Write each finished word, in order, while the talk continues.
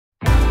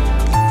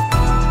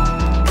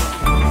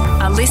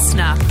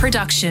listener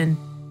production.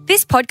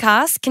 This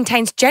podcast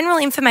contains general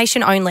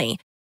information only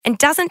and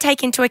doesn't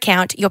take into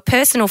account your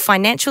personal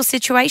financial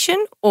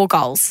situation or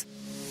goals.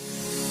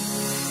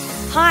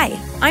 Hi,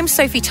 I'm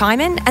Sophie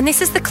Timon and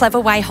this is The Clever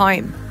Way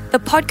Home, the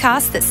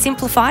podcast that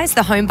simplifies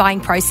the home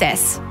buying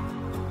process.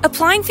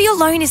 Applying for your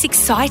loan is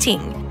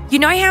exciting. You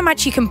know how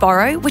much you can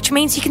borrow, which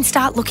means you can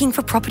start looking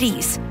for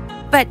properties.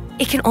 But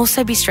it can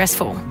also be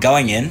stressful.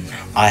 Going in,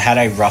 I had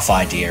a rough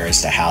idea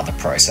as to how the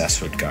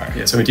process would go.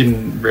 Yeah, so we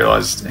didn't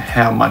realise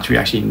how much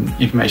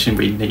information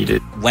we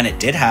needed. When it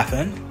did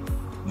happen,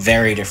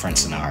 very different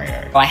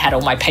scenario. I had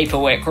all my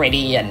paperwork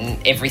ready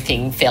and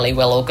everything fairly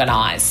well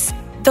organised.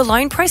 The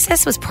loan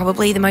process was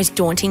probably the most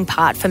daunting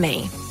part for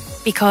me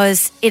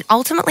because it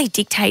ultimately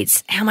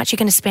dictates how much you're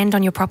going to spend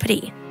on your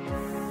property.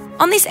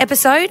 On this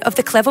episode of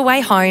The Clever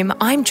Way Home,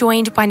 I'm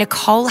joined by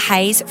Nicole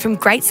Hayes from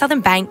Great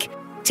Southern Bank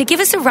to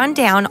give us a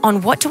rundown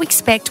on what to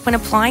expect when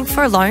applying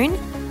for a loan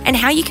and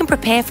how you can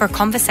prepare for a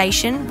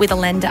conversation with a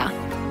lender.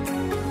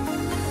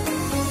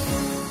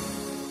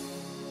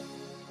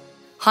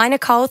 Hi,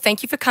 Nicole.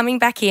 Thank you for coming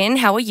back in.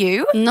 How are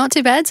you? Not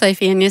too bad,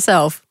 Sophie, and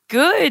yourself?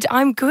 Good.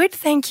 I'm good,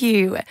 thank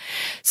you.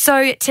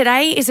 So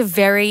today is a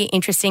very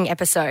interesting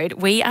episode.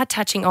 We are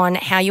touching on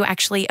how you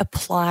actually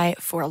apply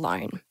for a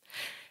loan.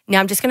 Now,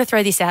 I'm just going to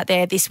throw this out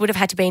there. This would have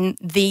had to been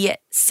the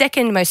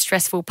second most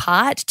stressful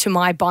part to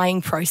my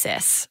buying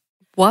process.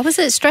 Why was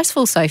it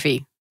stressful,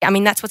 Sophie? I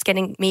mean, that's what's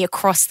getting me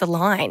across the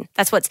line.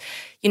 That's what's,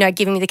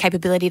 giving me the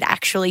capability to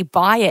actually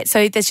buy it.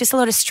 So there's just a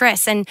lot of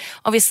stress. And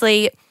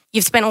obviously,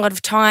 you've spent a lot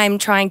of time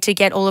trying to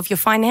get all of your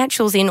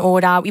financials in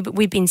order.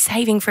 We've been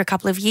saving for a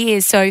couple of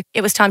years. So it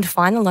was time to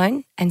find the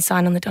loan and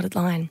sign on the dotted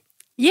line.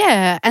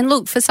 Yeah. And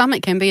look, for some,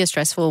 it can be a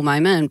stressful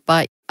moment,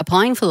 but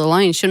applying for the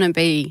loan shouldn't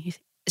be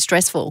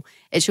stressful.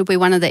 It should be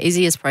one of the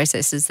easiest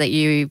processes that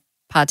you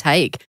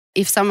partake.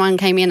 If someone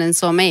came in and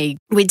saw me,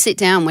 we'd sit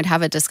down, we'd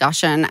have a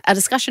discussion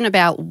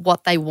about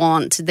what they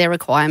want, their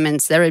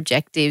requirements, their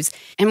objectives,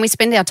 and we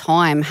spend our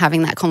time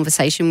having that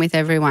conversation with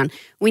everyone.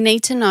 We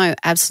need to know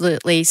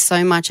absolutely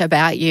so much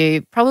about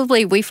you.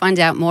 Probably we find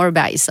out more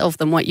about yourself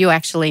than what you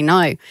actually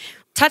know.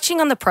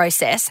 Touching on the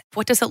process,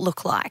 what does it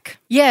look like?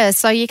 Yeah,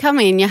 so you come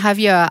in, you have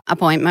your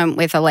appointment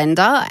with a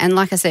lender, and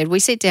like I said, we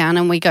sit down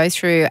and we go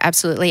through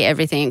absolutely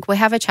everything. We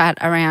have a chat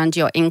around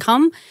your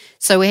income,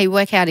 so we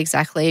work out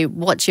exactly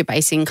what's your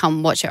base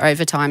income, what's your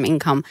overtime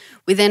income.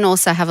 We then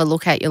also have a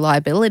look at your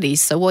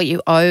liabilities, so what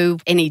you owe,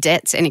 any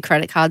debts, any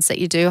credit cards that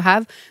you do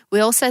have. We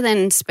also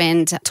then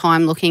spend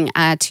time looking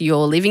at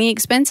your living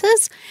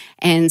expenses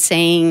and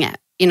seeing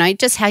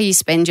just how you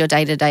spend your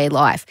day-to-day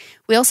life.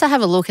 We also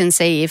have a look and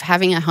see if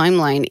having a home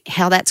loan,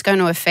 how that's going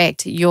to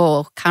affect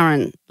your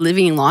current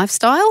living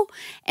lifestyle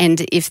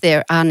and if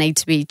there need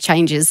to be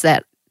changes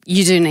that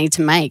you do need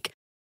to make.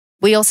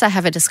 We also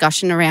have a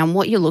discussion around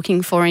what you're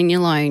looking for in your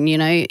loan.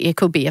 It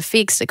could be a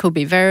fixed, it could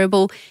be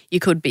variable,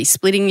 you could be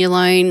splitting your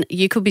loan,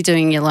 you could be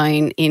doing your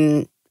loan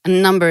in a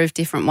number of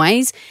different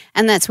ways,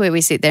 and that's where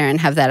we sit there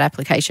and have that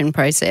application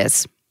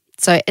process.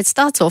 So it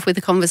starts off with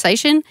a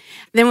conversation,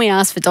 then we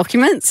ask for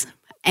documents.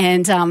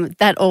 And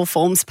that all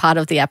forms part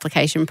of the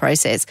application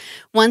process.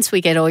 Once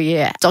we get all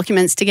your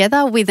documents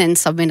together, we then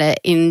submit it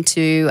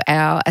into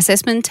our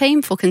assessment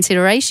team for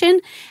consideration.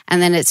 And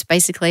then it's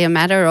basically a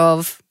matter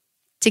of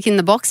ticking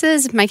the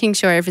boxes, making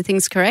sure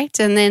everything's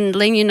correct, and then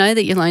letting you know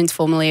that your loan's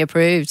formally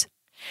approved.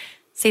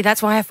 See,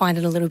 that's why I find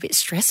it a little bit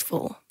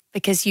stressful,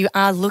 because you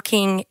are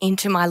looking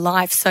into my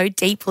life so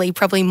deeply,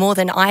 probably more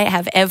than I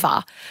have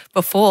ever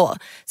before.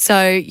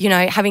 So,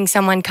 having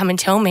someone come and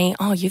tell me,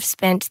 oh, you've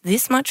spent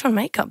this much on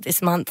makeup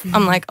this month.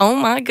 I'm like, oh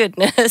my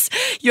goodness,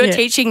 you're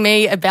teaching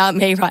me about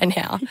me right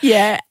now.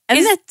 Yeah.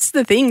 And that's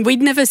the thing.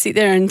 We'd never sit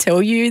there and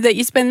tell you that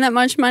you spend that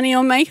much money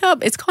on makeup.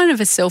 It's kind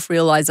of a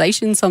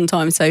self-realisation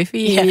sometimes,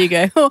 Sophie. Yeah. And you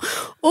go,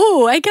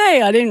 oh,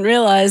 okay, I didn't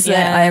realise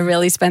that I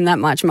really spend that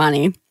much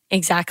money.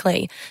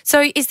 Exactly.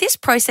 So is this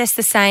process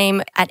the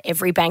same at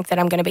every bank that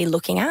I'm going to be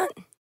looking at?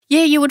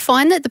 Yeah, you would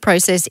find that the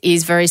process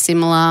is very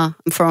similar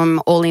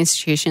from all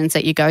institutions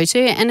that you go to,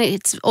 and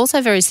it's also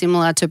very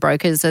similar to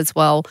brokers as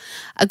well.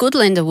 A good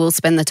lender will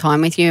spend the time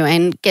with you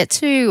and get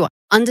to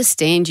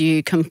understand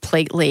you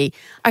completely.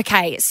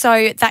 Okay,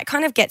 so that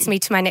kind of gets me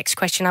to my next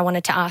question I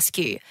wanted to ask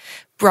you.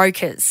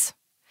 Brokers.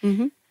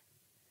 Mm-hmm.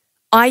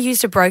 I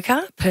used a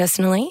broker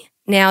personally.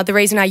 Now, the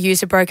reason I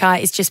used a broker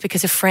is just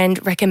because a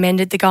friend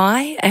recommended the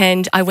guy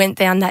and I went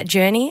down that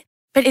journey.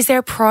 But is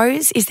there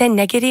pros? Is there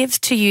negatives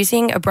to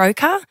using a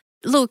broker?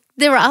 Look,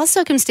 there are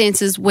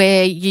circumstances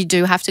where you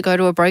do have to go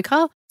to a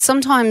broker.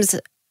 Sometimes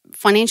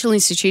financial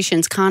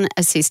institutions can't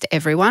assist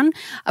everyone.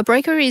 A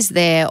broker is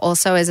there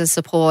also as a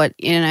support,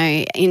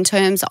 in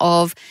terms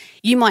of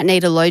you might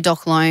need a low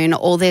doc loan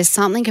or there's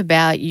something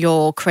about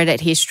your credit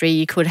history.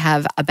 You could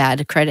have a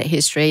bad credit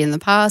history in the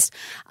past,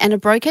 and a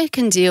broker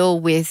can deal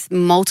with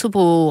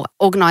multiple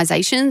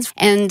organisations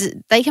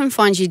and they can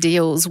find you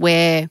deals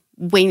where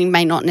we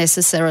may not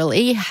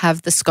necessarily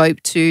have the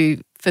scope to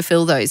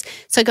fulfill those.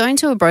 So going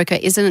to a broker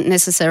isn't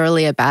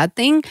necessarily a bad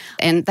thing,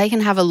 and they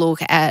can have a look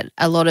at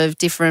a lot of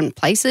different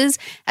places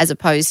as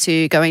opposed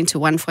to going to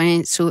one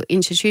financial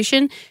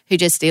institution who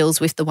just deals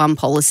with the one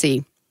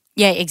policy.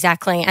 Yeah,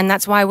 exactly. And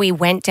that's why we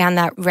went down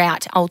that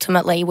route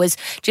ultimately, was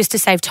just to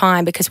save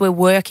time, because we're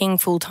working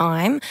full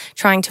time.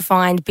 Trying to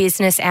find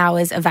business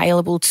hours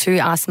available to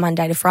us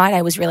Monday to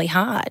Friday was really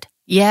hard.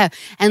 Yeah.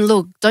 And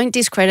look, don't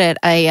discredit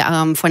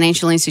a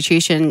financial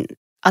institution.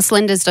 Us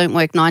lenders don't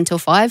work 9 till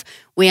 5.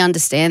 We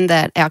understand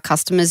that our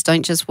customers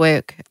don't just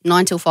work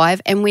 9 till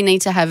 5, and we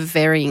need to have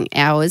varying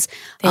hours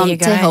to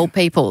help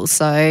people.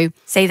 So,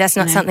 see, that's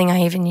not something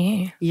I even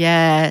knew.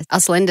 Yeah.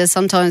 Us lenders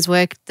sometimes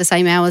work the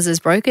same hours as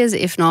brokers,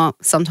 if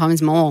not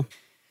sometimes more.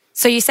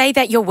 So you say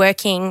that you're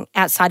working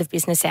outside of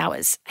business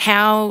hours.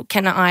 How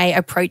can I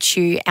approach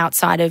you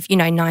outside of,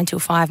 9 till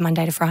 5,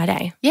 Monday to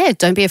Friday? Yeah,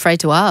 don't be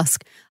afraid to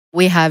ask.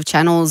 We have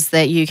channels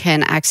that you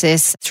can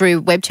access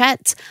through web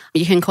chats.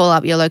 You can call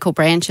up your local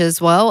branch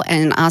as well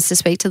and ask to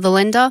speak to the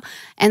lender,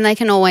 and they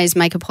can always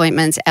make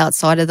appointments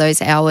outside of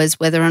those hours,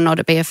 whether or not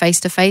it be a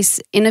face-to-face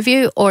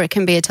interview or it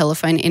can be a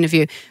telephone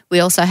interview. We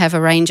also have a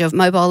range of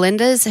mobile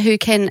lenders who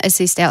can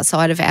assist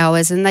outside of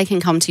hours, and they can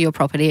come to your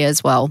property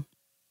as well.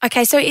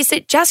 Okay, so is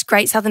it just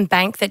Great Southern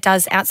Bank that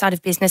does outside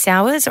of business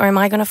hours, or am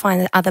I going to find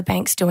that other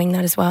banks doing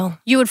that as well?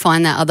 You would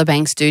find that other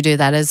banks do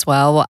that as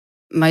well.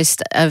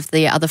 Most of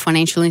the other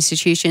financial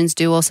institutions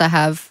do also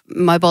have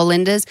mobile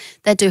lenders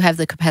that do have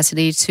the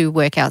capacity to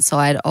work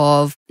outside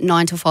of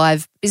 9 to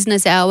 5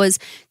 business hours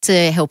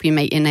to help you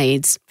meet your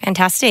needs.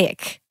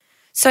 Fantastic.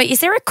 So is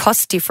there a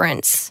cost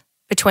difference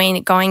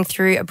between going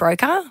through a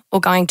broker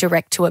or going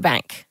direct to a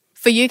bank?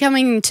 For you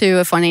coming to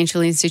a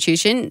financial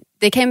institution,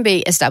 there can be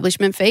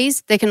establishment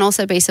fees. There can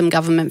also be some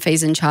government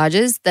fees and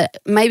charges that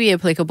may be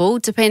applicable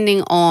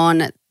depending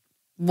on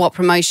what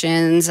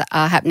promotions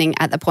are happening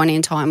at the point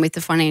in time with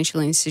the financial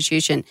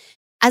institution.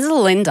 As a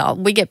lender,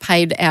 we get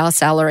paid our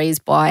salaries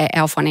by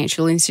our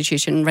financial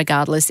institution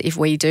regardless if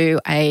we do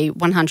a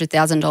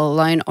 $100,000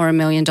 loan or $1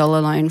 million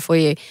loan for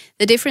you.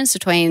 The difference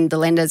between the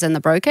lenders and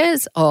the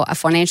brokers, or a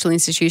financial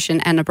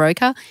institution and a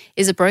broker,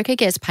 is a broker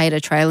gets paid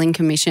a trailing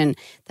commission.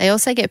 They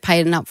also get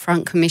paid an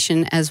upfront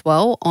commission as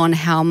well on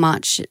how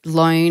much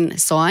loan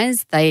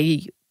size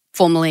they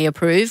formally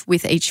approve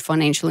with each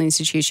financial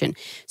institution.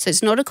 So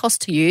it's not a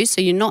cost to you. So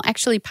you're not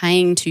actually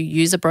paying to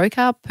use a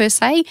broker per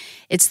se.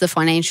 It's the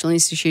financial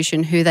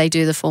institution who they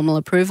do the formal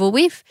approval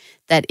with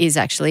that is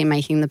actually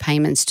making the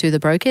payments to the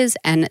brokers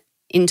and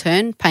in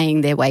turn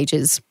paying their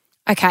wages.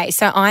 Okay,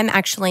 so I'm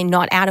actually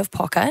not out of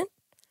pocket.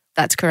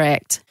 That's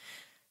correct.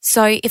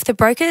 So if the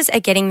brokers are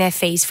getting their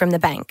fees from the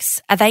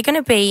banks, are they going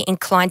to be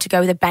inclined to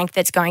go with a bank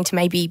that's going to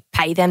maybe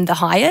pay them the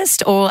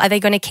highest, or are they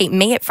going to keep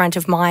me at front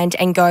of mind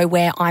and go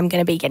where I'm going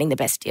to be getting the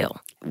best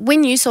deal?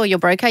 When you saw your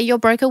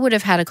broker would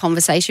have had a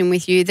conversation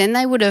with you. Then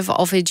they would have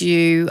offered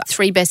you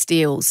 3 best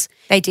deals.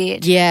 They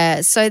did. Yeah.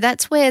 So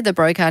that's where the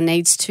broker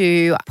needs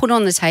to put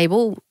on the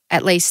table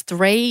at least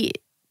 3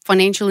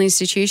 financial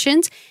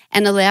institutions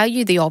and allow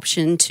you the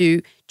option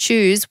to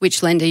choose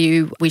which lender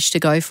you wish to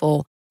go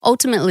for.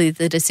 Ultimately,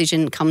 the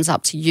decision comes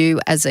up to you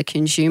as a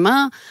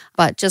consumer,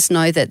 but just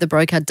know that the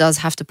broker does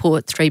have to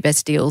put 3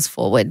 best deals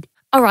forward.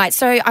 All right,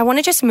 so I want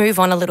to just move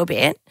on a little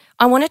bit.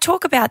 I want to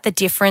talk about the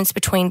difference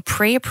between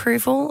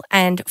pre-approval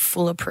and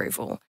full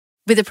approval.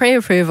 With a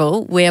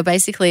pre-approval, we are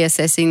basically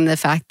assessing the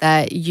fact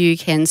that you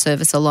can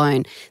service a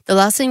loan. The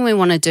last thing we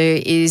want to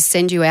do is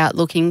send you out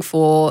looking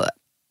for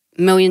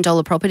 $1 million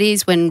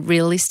properties when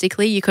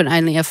realistically you could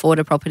only afford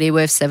a property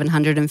worth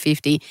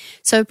 $750.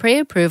 So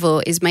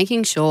pre-approval is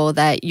making sure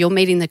that you're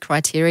meeting the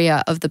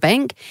criteria of the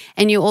bank,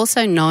 and you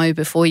also know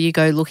before you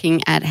go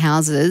looking at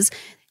houses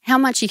how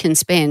much you can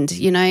spend.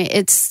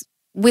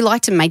 We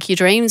like to make your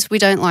dreams. We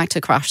don't like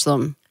to crush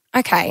them.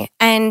 Okay.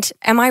 And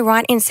am I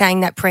right in saying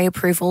that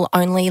pre-approval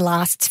only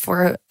lasts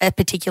for a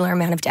particular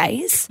amount of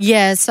days?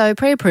 Yeah, so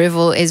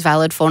pre-approval is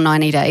valid for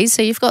 90 days.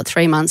 So you've got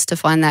 3 months to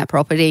find that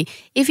property.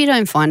 If you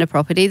don't find a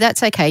property,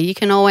 that's okay. You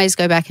can always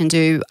go back and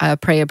do a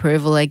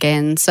pre-approval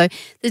again. So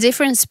the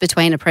difference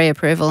between a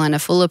pre-approval and a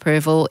full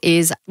approval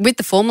is with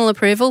the formal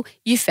approval,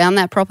 you found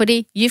that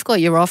property, you've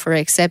got your offer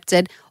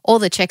accepted, all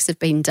the checks have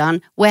been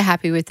done, we're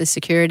happy with the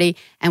security,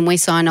 and we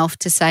sign off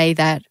to say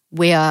that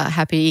we are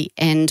happy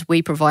and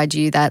we provide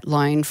you that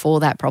loan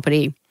for that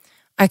property.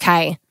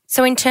 Okay.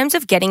 So in terms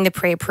of getting the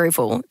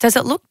pre-approval, does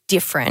it look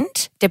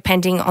different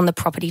depending on the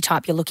property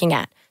type you're looking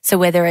at? So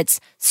whether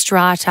it's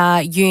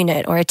strata,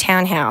 unit, or a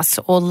townhouse,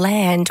 or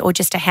land, or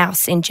just a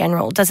house in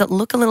general, does it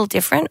look a little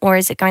different, or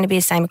is it going to be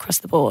the same across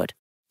the board?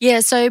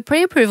 Yeah, so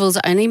pre-approvals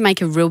only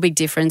make a real big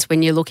difference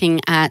when you're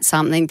looking at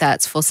something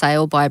that's for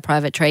sale by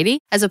private treaty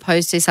as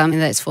opposed to something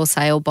that's for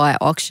sale by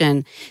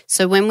auction.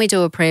 So when we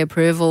do a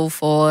pre-approval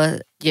for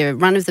your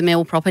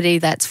run-of-the-mill property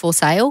that's for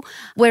sale.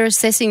 We're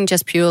assessing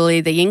just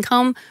purely the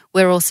income.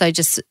 We're also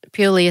just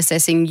purely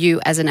assessing you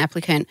as an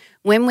applicant.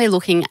 When we're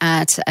looking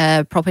at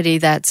a property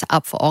that's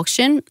up for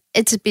auction,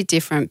 it's a bit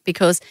different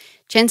because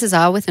chances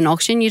are with an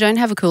auction, you don't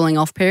have a cooling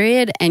off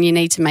period and you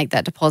need to make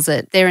that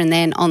deposit there and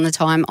then on the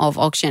time of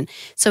auction.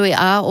 So we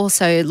are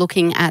also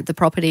looking at the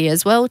property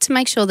as well to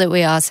make sure that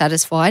we are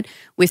satisfied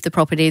with the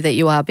property that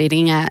you are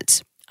bidding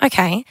at.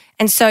 Okay.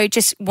 And so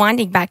just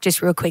winding back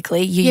just real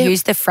quickly, you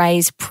use the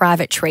phrase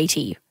private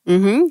treaty.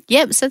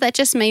 Yep. So that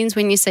just means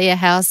when you see a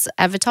house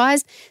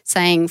advertised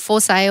saying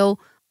for sale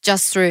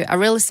just through a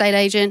real estate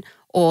agent,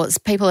 or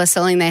people are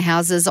selling their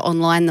houses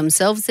online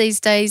themselves these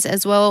days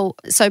as well.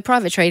 So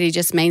private treaty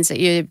just means that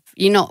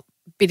you're not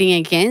bidding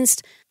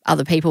against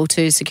other people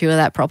to secure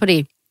that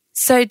property.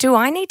 So do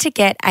I need to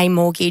get a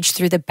mortgage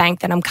through the bank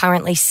that I'm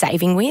currently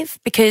saving with?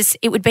 Because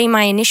it would be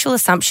my initial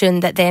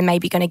assumption that they're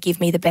maybe going to give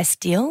me the best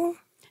deal.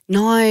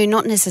 No,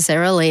 not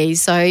necessarily.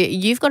 So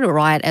you've got a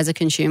right as a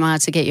consumer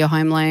to get your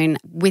home loan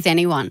with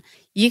anyone.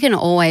 You can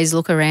always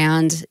look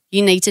around.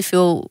 You need to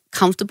feel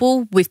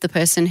comfortable with the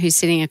person who's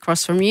sitting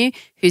across from you,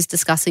 who's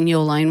discussing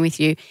your loan with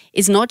you.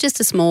 It's not just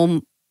a small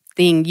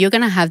thing. You're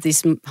going to have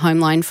this home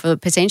loan for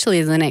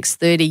potentially the next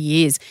 30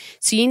 years.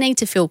 So you need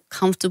to feel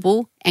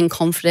comfortable and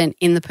confident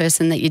in the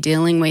person that you're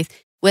dealing with,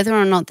 whether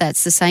or not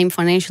that's the same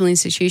financial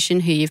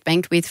institution who you've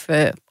banked with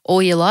for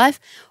all your life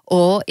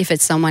or if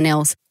it's someone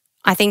else.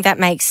 I think that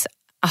makes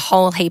a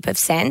whole heap of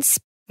sense,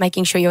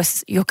 making sure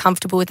you're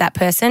comfortable with that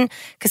person,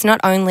 because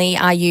not only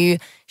are you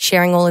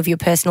sharing all of your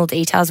personal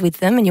details with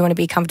them and you want to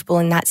be comfortable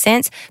in that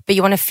sense, but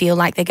you want to feel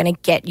like they're going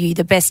to get you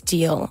the best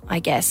deal, I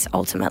guess,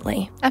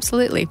 ultimately.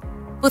 Absolutely.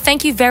 Well,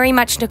 thank you very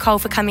much, Nicole,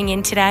 for coming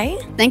in today.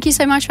 Thank you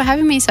so much for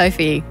having me,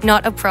 Sophie.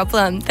 Not a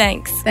problem.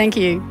 Thanks. Thank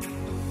you.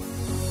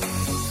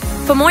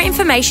 For more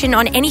information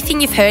on anything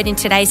you've heard in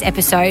today's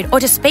episode or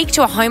to speak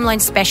to a home loan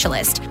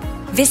specialist,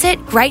 visit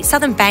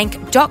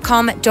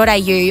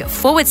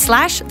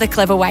greatsouthernbank.com.au/The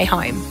Clever Way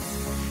Home.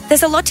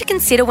 There's a lot to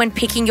consider when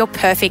picking your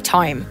perfect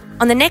home.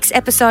 On the next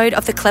episode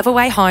of The Clever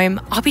Way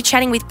Home, I'll be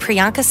chatting with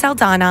Priyanka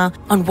Saldana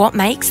on what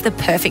makes the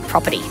perfect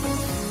property.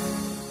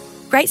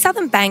 Great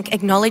Southern Bank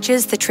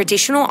acknowledges the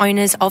traditional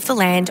owners of the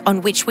land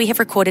on which we have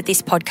recorded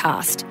this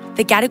podcast,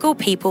 the Gadigal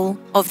people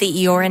of the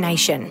Eora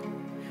Nation.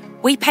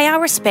 We pay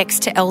our respects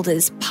to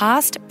elders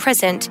past,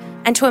 present,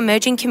 and to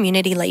emerging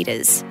community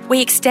leaders. We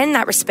extend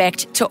that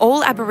respect to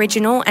all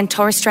Aboriginal and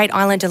Torres Strait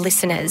Islander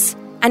listeners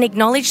and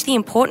acknowledge the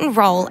important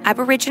role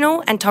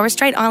Aboriginal and Torres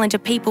Strait Islander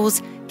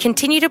peoples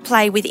continue to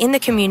play within the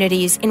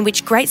communities in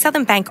which Great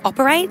Southern Bank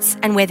operates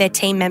and where their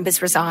team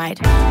members reside.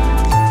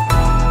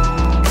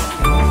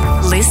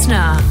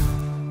 Listener.